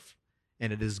with wealth,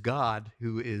 and it is God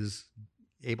who is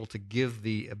able to give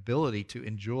the ability to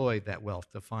enjoy that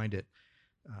wealth, to find it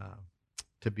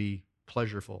to be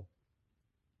pleasurable.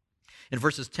 In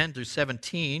verses 10 through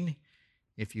 17,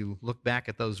 if you look back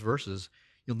at those verses,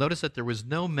 you'll notice that there was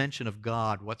no mention of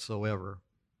God whatsoever,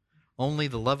 only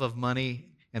the love of money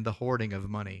and the hoarding of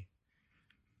money.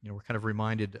 We're kind of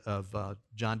reminded of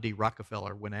John D.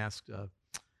 Rockefeller when asked,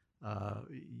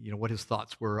 what his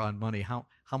thoughts were on money. How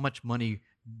much money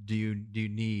do you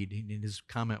need? And his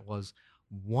comment was,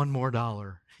 one more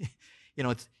dollar.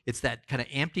 It's that kind of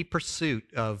empty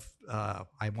pursuit of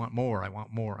I want more, I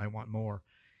want more, I want more.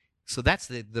 So that's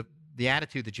the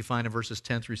attitude that you find in verses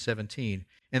 10 through 17,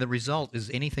 and the result is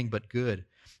anything but good.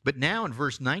 But now in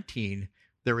verse 19,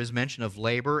 there is mention of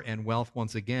labor and wealth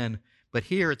once again, but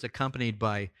here it's accompanied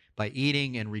by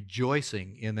eating and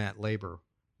rejoicing in that labor.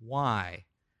 Why?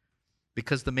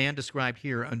 Because the man described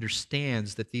here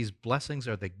understands that these blessings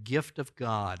are the gift of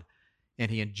God, and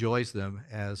he enjoys them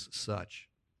as such.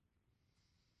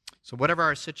 So whatever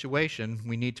our situation,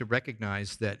 we need to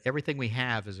recognize that everything we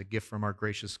have is a gift from our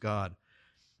gracious God.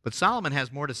 But Solomon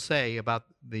has more to say about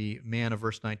the man of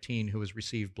verse 19 who has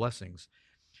received blessings.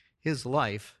 His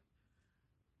life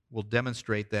will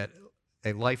demonstrate that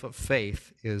a life of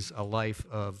faith is a life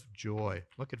of joy.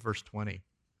 Look at verse 20.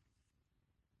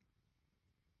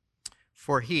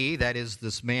 For he, that is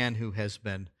this man who has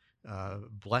been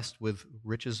blessed with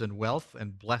riches and wealth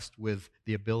and blessed with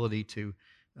the ability to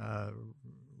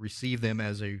receive them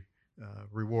as a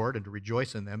reward and to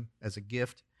rejoice in them as a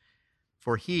gift,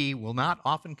 for he will not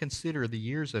often consider the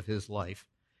years of his life,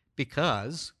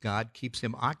 because God keeps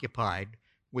him occupied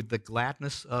with the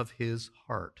gladness of his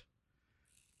heart.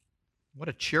 What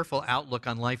a cheerful outlook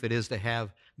on life it is to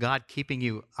have God keeping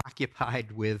you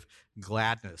occupied with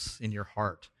gladness in your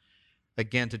heart.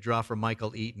 Again, to draw from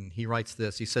Michael Eaton, he writes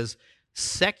this. He says,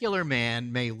 secular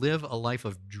man may live a life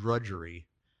of drudgery,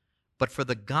 but for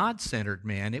the God-centered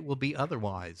man, it will be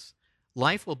otherwise.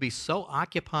 Life will be so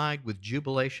occupied with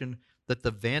jubilation that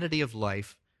the vanity of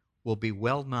life will be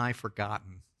well nigh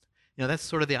forgotten. That's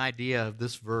sort of the idea of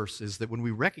this verse, is that when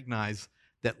we recognize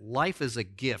that life is a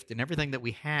gift and everything that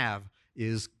we have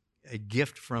is a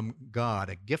gift from God,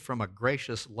 a gift from a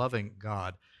gracious, loving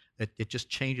God, it just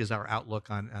changes our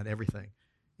outlook on everything.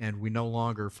 And we no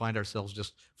longer find ourselves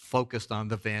just focused on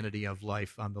the vanity of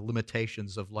life, on the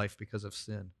limitations of life because of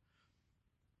sin.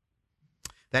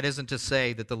 That isn't to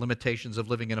say that the limitations of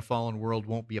living in a fallen world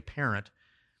won't be apparent,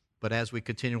 but as we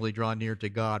continually draw near to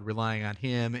God, relying on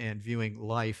him and viewing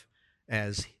life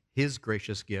as his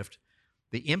gracious gift,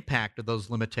 the impact of those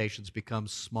limitations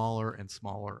becomes smaller and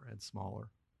smaller and smaller.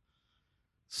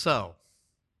 So,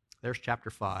 there's chapter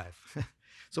 5.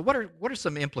 So what are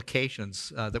some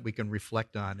implications that we can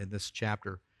reflect on in this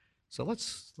chapter? So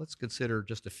let's consider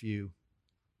just a few.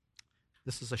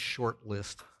 This is a short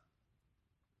list.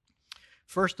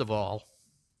 First of all,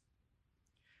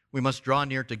 we must draw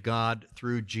near to God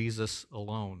through Jesus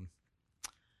alone.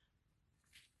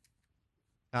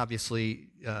 Obviously,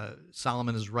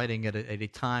 Solomon is writing at a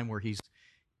time where he's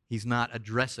not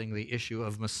addressing the issue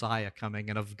of Messiah coming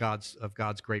and of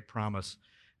God's great promise.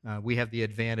 We have the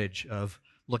advantage of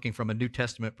looking from a New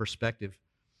Testament perspective.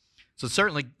 So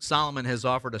certainly Solomon has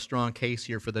offered a strong case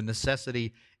here for the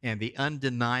necessity and the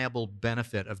undeniable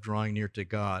benefit of drawing near to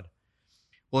God.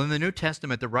 Well, in the New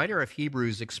Testament, the writer of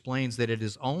Hebrews explains that it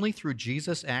is only through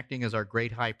Jesus acting as our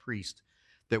great high priest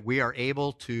that we are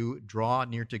able to draw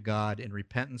near to God in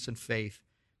repentance and faith,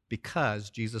 because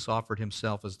Jesus offered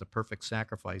himself as the perfect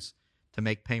sacrifice to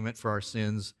make payment for our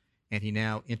sins, and he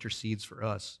now intercedes for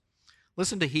us.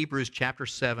 Listen to Hebrews chapter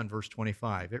 7, verse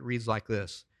 25. It reads like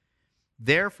this: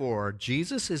 Therefore,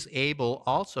 Jesus is able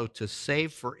also to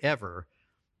save forever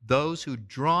those who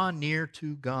draw near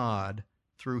to God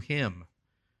through him,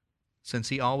 since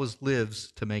he always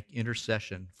lives to make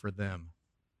intercession for them.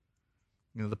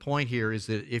 The point here is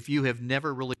that if you have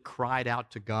never really cried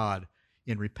out to God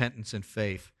in repentance and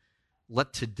faith,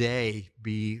 let today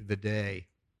be the day.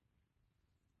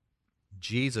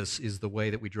 Jesus is the way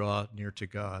that we draw near to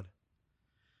God.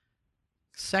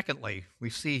 Secondly, we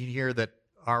see here that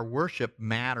our worship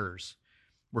matters.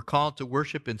 We're called to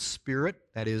worship in spirit,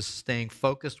 that is, staying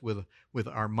focused with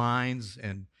our minds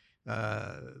and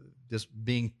uh, just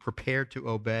being prepared to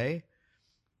obey,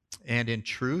 and in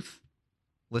truth,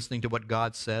 listening to what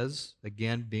God says,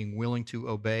 again, being willing to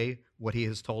obey what He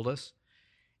has told us.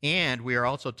 And we are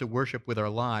also to worship with our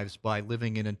lives by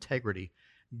living in integrity,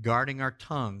 guarding our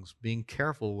tongues, being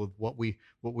careful with what we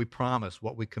promise,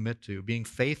 what we commit to, being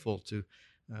faithful to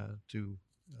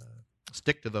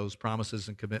stick to those promises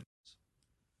and commitments.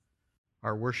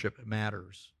 Our worship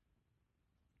matters.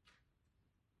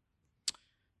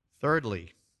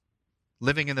 Thirdly,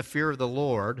 living in the fear of the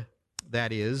Lord,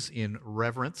 that is, in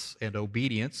reverence and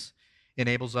obedience,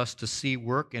 enables us to see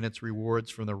work and its rewards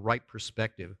from the right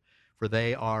perspective, for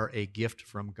they are a gift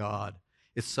from God.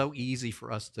 It's so easy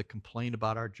for us to complain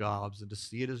about our jobs and to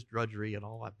see it as drudgery and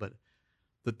all that,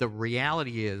 but the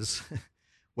reality is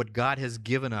what God has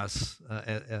given us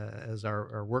as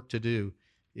our work to do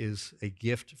is a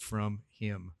gift from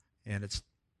Him, and it's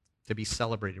to be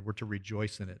celebrated. We're to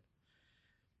rejoice in it.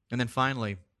 And then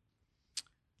finally,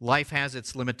 life has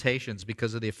its limitations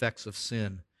because of the effects of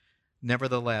sin.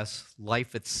 Nevertheless,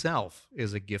 life itself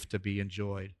is a gift to be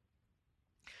enjoyed.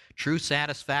 True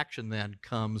satisfaction then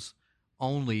comes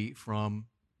only from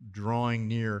drawing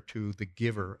near to the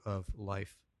giver of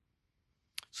life.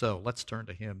 So let's turn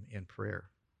to Him in prayer.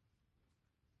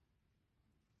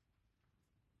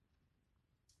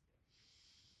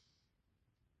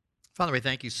 Father, we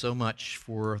thank you so much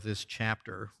for this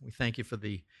chapter. We thank you for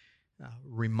the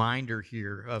reminder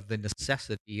here of the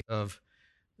necessity of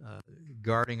uh,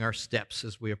 guarding our steps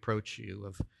as we approach you,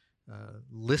 of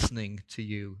listening to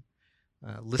you,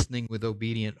 listening with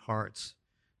obedient hearts.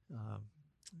 Um,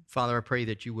 Father, I pray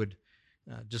that you would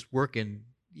just work in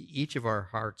each of our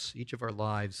hearts, each of our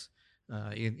lives,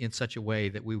 in such a way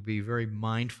that we would be very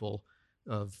mindful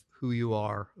of who you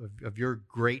are, of your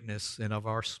greatness and of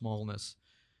our smallness,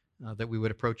 that we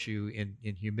would approach you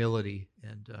in humility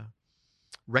and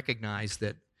recognize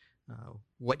that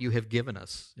what you have given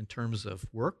us in terms of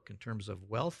work, in terms of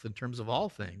wealth, in terms of all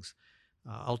things,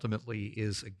 ultimately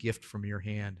is a gift from your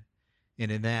hand.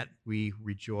 And in that we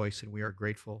rejoice and we are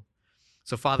grateful.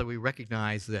 So, Father, we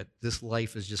recognize that this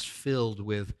life is just filled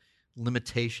with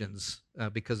limitations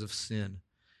because of sin.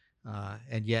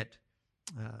 And yet,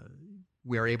 uh,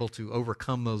 we are able to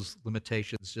overcome those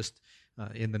limitations just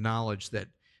in the knowledge that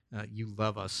you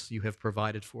love us, you have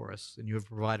provided for us, and you have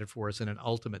provided for us in an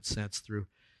ultimate sense through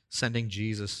sending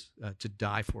Jesus to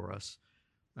die for us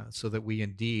so that we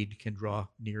indeed can draw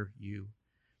near you.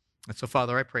 And so,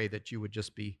 Father, I pray that you would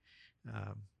just be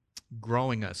um,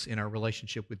 growing us in our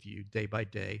relationship with you day by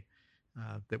day,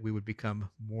 that we would become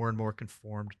more and more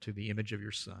conformed to the image of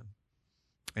your Son.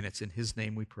 And it's in his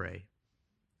name we pray.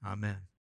 Amen.